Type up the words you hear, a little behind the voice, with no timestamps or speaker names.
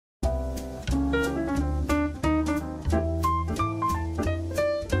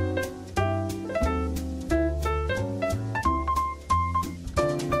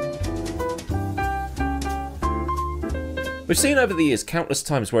We've seen over the years countless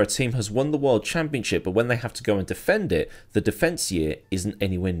times where a team has won the World Championship, but when they have to go and defend it, the defense year isn't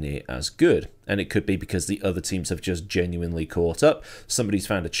anywhere near as good. And it could be because the other teams have just genuinely caught up. Somebody's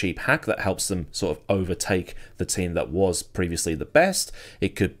found a cheap hack that helps them sort of overtake the team that was previously the best.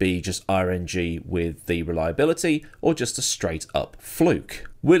 It could be just RNG with the reliability, or just a straight up fluke.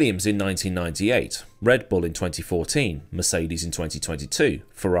 Williams in 1998, Red Bull in 2014, Mercedes in 2022,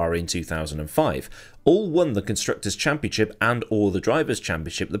 Ferrari in 2005, all won the Constructors' Championship and or the Drivers'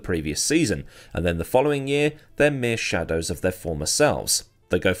 Championship the previous season, and then the following year, they're mere shadows of their former selves.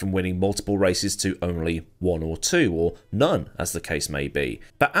 They go from winning multiple races to only one or two, or none, as the case may be.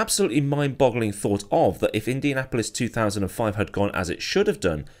 That absolutely mind-boggling thought of that if Indianapolis 2005 had gone as it should have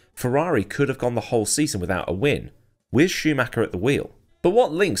done, Ferrari could have gone the whole season without a win. Where's Schumacher at the wheel? But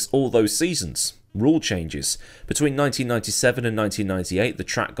what links all those seasons? Rule changes. Between 1997 and 1998, the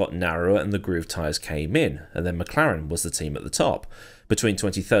track got narrower and the groove tyres came in, and then McLaren was the team at the top. Between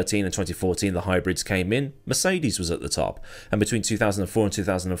 2013 and 2014, the hybrids came in, Mercedes was at the top. And between 2004 and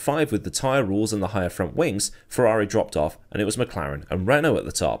 2005, with the tyre rules and the higher front wings, Ferrari dropped off and it was McLaren and Renault at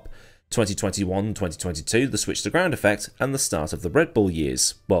the top. 2021 and 2022, the switch to ground effect and the start of the Red Bull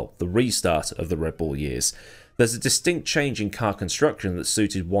years. Well, the restart of the Red Bull years. There's a distinct change in car construction that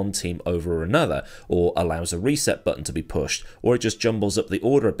suited one team over another, or allows a reset button to be pushed, or it just jumbles up the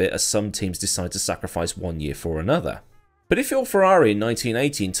order a bit as some teams decide to sacrifice one year for another. But if you're Ferrari in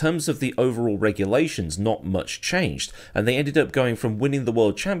 1980, in terms of the overall regulations, not much changed, and they ended up going from winning the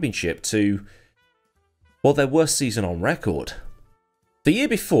World Championship to, well, their worst season on record. The year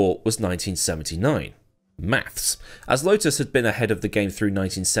before was 1979. Maths. As Lotus had been ahead of the game through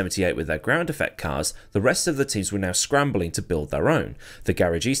 1978 with their ground effect cars, the rest of the teams were now scrambling to build their own, the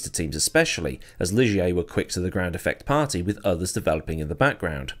Garagista teams especially, as Ligier were quick to the ground effect party with others developing in the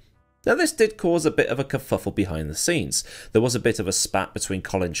background. Now this did cause a bit of a kerfuffle behind the scenes. There was a bit of a spat between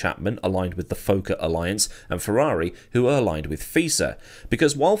Colin Chapman, aligned with the Fokker Alliance, and Ferrari, who were aligned with FISA,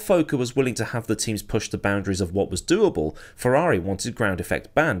 because while Fokker was willing to have the teams push the boundaries of what was doable, Ferrari wanted ground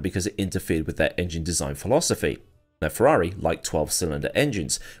effect banned because it interfered with their engine design philosophy. Now Ferrari liked 12-cylinder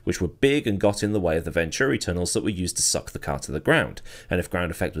engines, which were big and got in the way of the Venturi tunnels that were used to suck the car to the ground, and if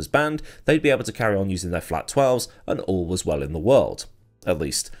ground effect was banned, they'd be able to carry on using their flat 12s and all was well in the world. At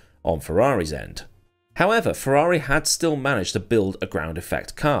least on Ferrari's end. However, Ferrari had still managed to build a ground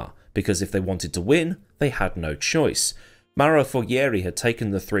effect car, because if they wanted to win, they had no choice. Mauro Forghieri had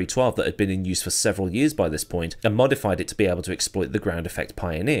taken the 312 that had been in use for several years by this point and modified it to be able to exploit the ground effect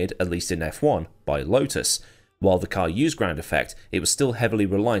pioneered, at least in F1, by Lotus. While the car used ground effect, it was still heavily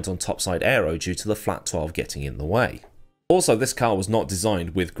reliant on topside aero due to the flat 12 getting in the way. Also, this car was not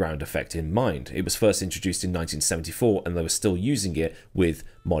designed with ground effect in mind. It was first introduced in 1974 and they were still using it with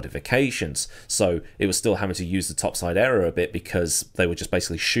modifications. So it was still having to use the topside aero a bit because they were just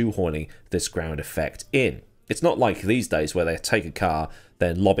basically shoehorning this ground effect in. It's not like these days where they take a car,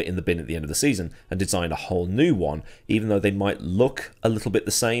 then lob it in the bin at the end of the season and design a whole new one. Even though they might look a little bit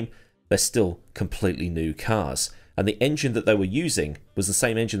the same, they're still completely new cars. And the engine that they were using was the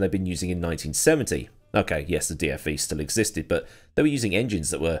same engine they'd been using in 1970. Okay, yes, the DFE still existed, but they were using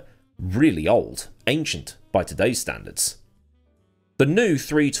engines that were really old, ancient by today's standards. The new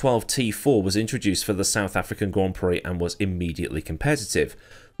 312 T4 was introduced for the South African Grand Prix and was immediately competitive.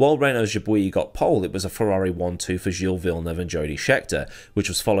 While Renault Jabouille got pole, it was a Ferrari 1-2 for Gilles Villeneuve and Jody Scheckter, which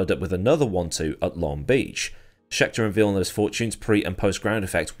was followed up with another 1-2 at Long Beach. Scheckter and Villeneuve's fortunes pre- and post-ground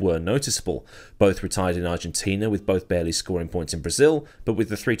effect were noticeable. Both retired in Argentina, with both barely scoring points in Brazil, but with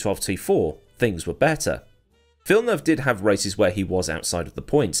the 312 T4, things were better. Villeneuve did have races where he was outside of the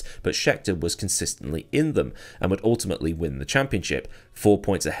points, but Scheckter was consistently in them, and would ultimately win the championship, 4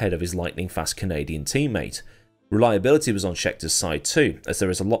 points ahead of his lightning-fast Canadian teammate. Reliability was on Scheckter's side too, as there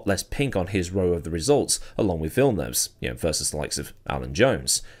is a lot less pink on his row of the results, along with Villeneuve's, versus the likes of Alan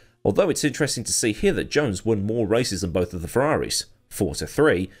Jones. Although it's interesting to see here that Jones won more races than both of the Ferraris,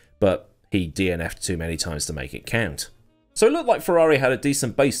 4-3, but he DNF'd too many times to make it count. So it looked like Ferrari had a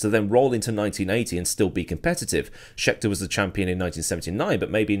decent base to then roll into 1980 and still be competitive. Scheckter was the champion in 1979, but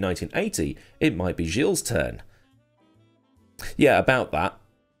maybe in 1980 it might be Gilles' turn. Yeah, about that.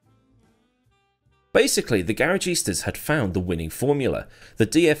 Basically, the Garagistas had found the winning formula. The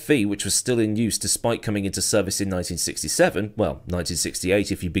DFV, which was still in use despite coming into service in 1967, well, 1968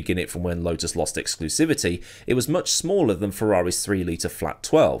 if you begin it from when Lotus lost exclusivity, it was much smaller than Ferrari's 3-litre flat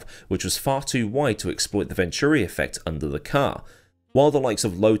 12, which was far too wide to exploit the Venturi effect under the car. While the likes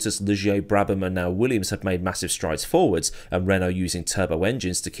of Lotus, Ligier, Brabham and now Williams have made massive strides forwards, and Renault using turbo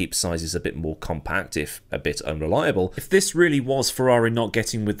engines to keep sizes a bit more compact if a bit unreliable, if this really was Ferrari not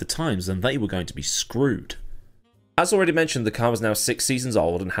getting with the times, then they were going to be screwed. As already mentioned, the car was now 6 seasons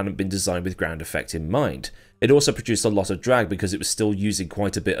old and hadn't been designed with ground effect in mind. It also produced a lot of drag because it was still using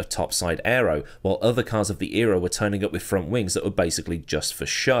quite a bit of topside aero, while other cars of the era were turning up with front wings that were basically just for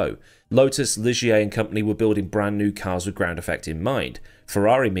show. Lotus, Ligier and company were building brand new cars with ground effect in mind.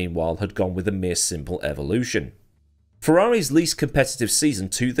 Ferrari, meanwhile, had gone with a mere simple evolution. Ferrari's least competitive season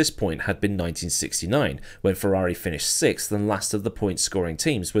to this point had been 1969, when Ferrari finished 6th and last of the point-scoring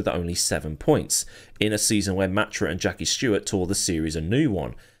teams with only 7 points, in a season where Matra and Jackie Stewart tore the series a new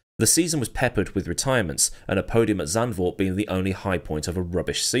one. The season was peppered with retirements, and a podium at Zandvoort being the only high point of a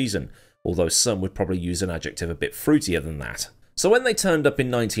rubbish season, although some would probably use an adjective a bit fruitier than that. So when they turned up in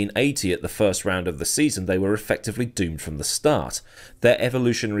 1980 at the first round of the season, they were effectively doomed from the start. Their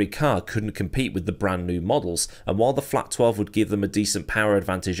evolutionary car couldn't compete with the brand new models, and while the flat 12 would give them a decent power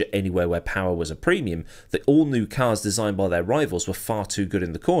advantage at anywhere where power was a premium, the all-new cars designed by their rivals were far too good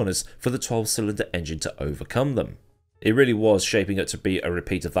in the corners for the 12-cylinder engine to overcome them. It really was shaping up to be a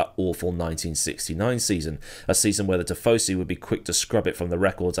repeat of that awful 1969 season, a season where the Tifosi would be quick to scrub it from the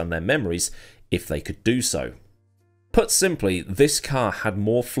records and their memories, if they could do so. Put simply, this car had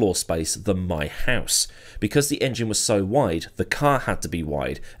more floor space than my house. Because the engine was so wide, the car had to be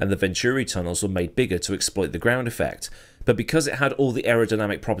wide, and the Venturi tunnels were made bigger to exploit the ground effect. But because it had all the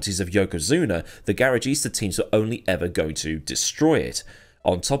aerodynamic properties of Yokozuna, the Garagista teams were only ever going to destroy it.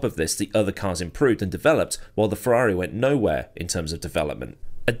 On top of this, the other cars improved and developed, while the Ferrari went nowhere in terms of development.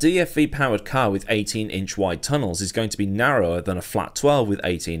 A DFV-powered car with 18-inch wide tunnels is going to be narrower than a flat 12 with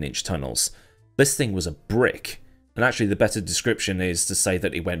 18-inch tunnels. This thing was a brick. And actually the better description is to say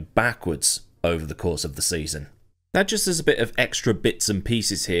that it went backwards over the course of the season. Now, just as a bit of extra bits and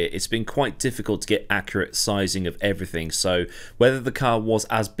pieces here, it's been quite difficult to get accurate sizing of everything, so whether the car was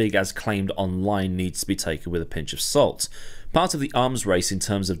as big as claimed online needs to be taken with a pinch of salt. Part of the arms race in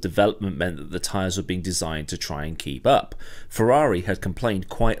terms of development meant that the tyres were being designed to try and keep up. Ferrari had complained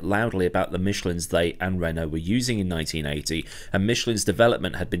quite loudly about the Michelins they and Renault were using in 1980, and Michelin's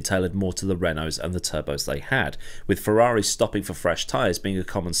development had been tailored more to the Renaults and the turbos they had, with Ferrari stopping for fresh tyres being a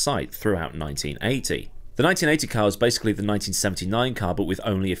common sight throughout 1980. The 1980 car was basically the 1979 car, but with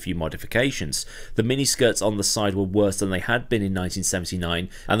only a few modifications. The mini-skirts on the side were worse than they had been in 1979,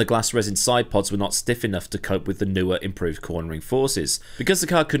 and the glass resin side pods were not stiff enough to cope with the newer, improved cornering forces. Because the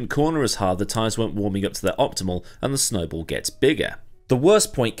car couldn't corner as hard, the tyres weren't warming up to their optimal, and the snowball gets bigger. The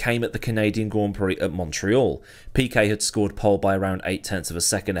worst point came at the Canadian Grand Prix at Montreal. Piquet had scored pole by around 0.8 of a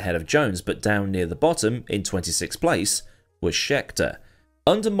second ahead of Jones, but down near the bottom, in 26th place, was Scheckter.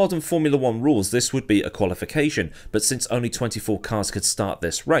 Under modern Formula 1 rules, this would be a qualification, but since only 24 cars could start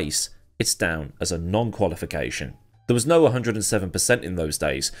this race, it's down as a non-qualification. There was no 107% in those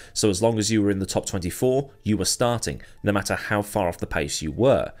days, so as long as you were in the top 24, you were starting, no matter how far off the pace you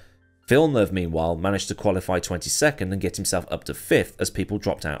were. Villeneuve, meanwhile, managed to qualify 22nd and get himself up to 5th as people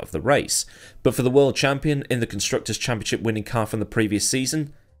dropped out of the race. But for the world champion in the Constructors' Championship winning car from the previous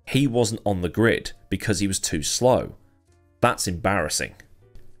season, he wasn't on the grid because he was too slow. That's embarrassing.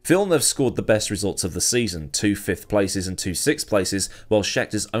 Villeneuve scored the best results of the season, 2 5th places and 2 6th places, while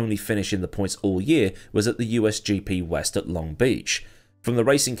Schechter's only finish in the points all year was at the USGP West at Long Beach. From the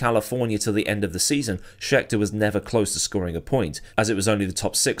race in California till the end of the season, Scheckter was never close to scoring a point, as it was only the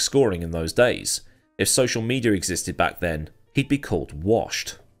top 6 scoring in those days. If social media existed back then, he'd be called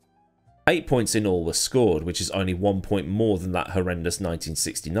washed. 8 points in all were scored, which is only 1 point more than that horrendous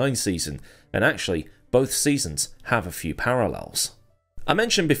 1969 season, and actually, both seasons have a few parallels. I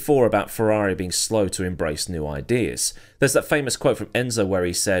mentioned before about Ferrari being slow to embrace new ideas. There's that famous quote from Enzo where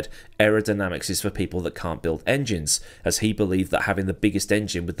he said, "Aerodynamics is for people that can't build engines," as he believed that having the biggest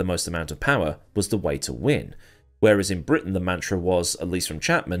engine with the most amount of power was the way to win. Whereas in Britain the mantra was, at least from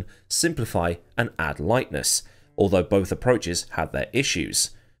Chapman, simplify and add lightness, although both approaches had their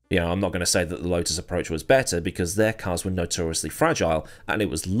issues. I'm not going to say that the Lotus approach was better because their cars were notoriously fragile and it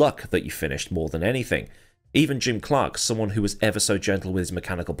was luck that you finished more than anything. Even Jim Clark, someone who was ever so gentle with his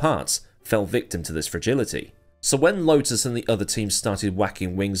mechanical parts, fell victim to this fragility. So when Lotus and the other teams started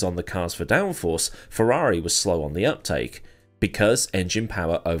whacking wings on the cars for downforce, Ferrari was slow on the uptake, because engine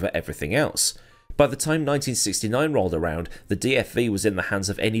power over everything else. By the time 1969 rolled around, the DFV was in the hands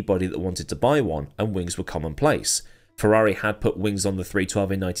of anybody that wanted to buy one, and wings were commonplace. Ferrari had put wings on the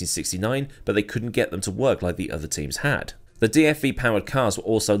 312 in 1969, but they couldn't get them to work like the other teams had. The DFV-powered cars were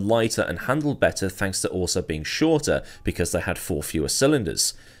also lighter and handled better thanks to also being shorter because they had 4 fewer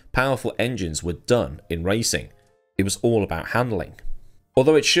cylinders. Powerful engines were done in racing. It was all about handling.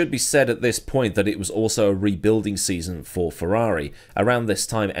 Although it should be said at this point that it was also a rebuilding season for Ferrari. Around this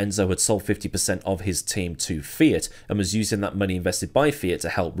time, Enzo had sold 50% of his team to Fiat and was using that money invested by Fiat to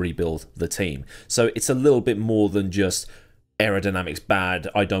help rebuild the team. So it's a little bit more than just aerodynamics bad,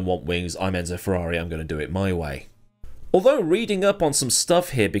 I don't want wings, I'm Enzo Ferrari, I'm going to do it my way. Although reading up on some stuff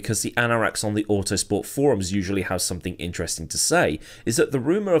here, because the anoraks on the Autosport forums usually have something interesting to say, is that the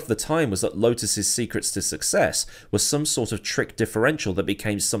rumour of the time was that Lotus's secrets to success was some sort of trick differential that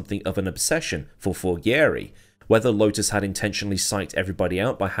became something of an obsession for Forghieri. Whether Lotus had intentionally psyched everybody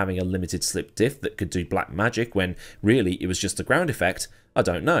out by having a limited slip diff that could do black magic when really it was just a ground effect, I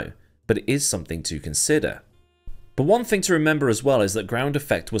don't know, but it is something to consider. But one thing to remember as well is that ground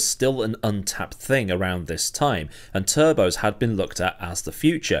effect was still an untapped thing around this time, and turbos had been looked at as the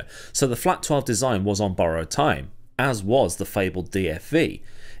future, so the flat 12 design was on borrowed time, as was the fabled DFV.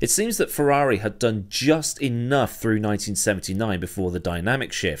 It seems that Ferrari had done just enough through 1979 before the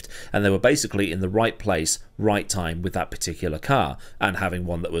dynamic shift, and they were basically in the right place, right time with that particular car, and having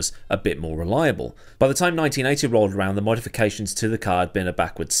one that was a bit more reliable. By the time 1980 rolled around, the modifications to the car had been a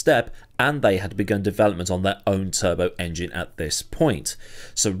backward step, and they had begun development on their own turbo engine at this point.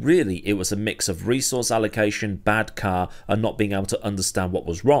 So really, it was a mix of resource allocation, bad car, and not being able to understand what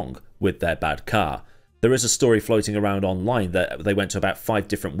was wrong with their bad car. There is a story floating around online that they went to about 5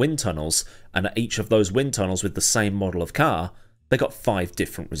 different wind tunnels, and at each of those wind tunnels with the same model of car, they got 5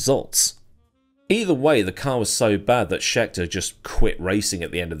 different results. Either way, the car was so bad that Scheckter just quit racing at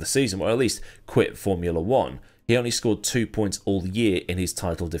the end of the season, or at least quit Formula 1. He only scored 2 points all year in his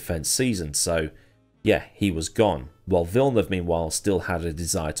title defense season, so yeah, he was gone. While Villeneuve, meanwhile, still had a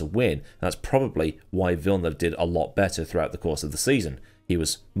desire to win, and that's probably why Villeneuve did a lot better throughout the course of the season. He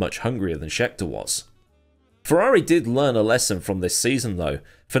was much hungrier than Scheckter was. Ferrari did learn a lesson from this season though.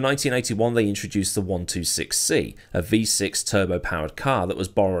 For 1981 they introduced the 126C, a V6 turbo-powered car that was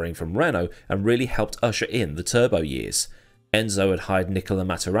borrowing from Renault and really helped usher in the turbo years. Enzo had hired Nicola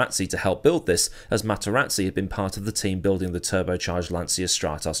Materazzi to help build this, as Materazzi had been part of the team building the turbocharged Lancia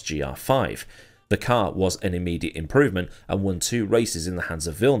Stratos GR5. The car was an immediate improvement and won 2 races in the hands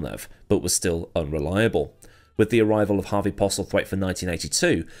of Villeneuve, but was still unreliable. With the arrival of Harvey Postlethwaite for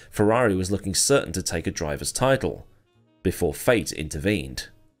 1982, Ferrari was looking certain to take a driver's title, before fate intervened.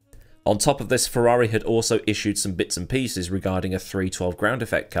 On top of this, Ferrari had also issued some bits and pieces regarding a 312 ground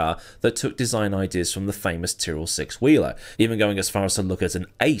effect car that took design ideas from the famous Tyrrell 6-wheeler, even going as far as to look at an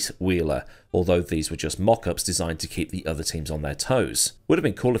 8-wheeler, although these were just mock-ups designed to keep the other teams on their toes. Would have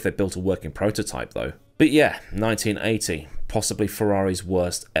been cool if they built a working prototype though. But yeah, 1980, possibly Ferrari's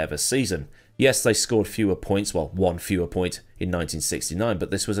worst ever season. Yes, they scored fewer points, well, 1 fewer point in 1969, but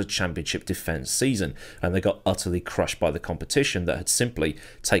this was a championship defense season, and they got utterly crushed by the competition that had simply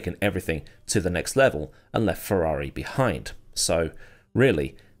taken everything to the next level and left Ferrari behind. So,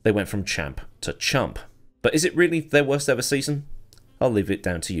 really, they went from champ to chump. But is it really their worst ever season? I'll leave it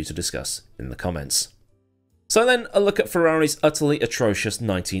down to you to discuss in the comments. So then, a look at Ferrari's utterly atrocious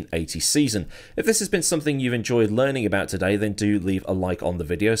 1980 season. If this has been something you've enjoyed learning about today, then do leave a like on the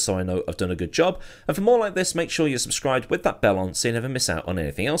video so I know I've done a good job. And for more like this, make sure you're subscribed with that bell on so you never miss out on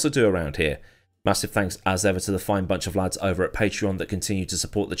anything else I do around here. Massive thanks as ever to the fine bunch of lads over at Patreon that continue to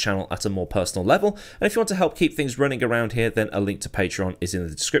support the channel at a more personal level. And if you want to help keep things running around here, then a link to Patreon is in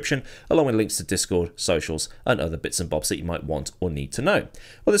the description, along with links to Discord, socials, and other bits and bobs that you might want or need to know.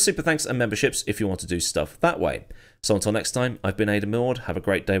 Well, there's super thanks and memberships if you want to do stuff that way. So until next time, I've been AdmiralLaWind, have a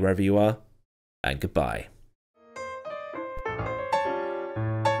great day wherever you are, and goodbye.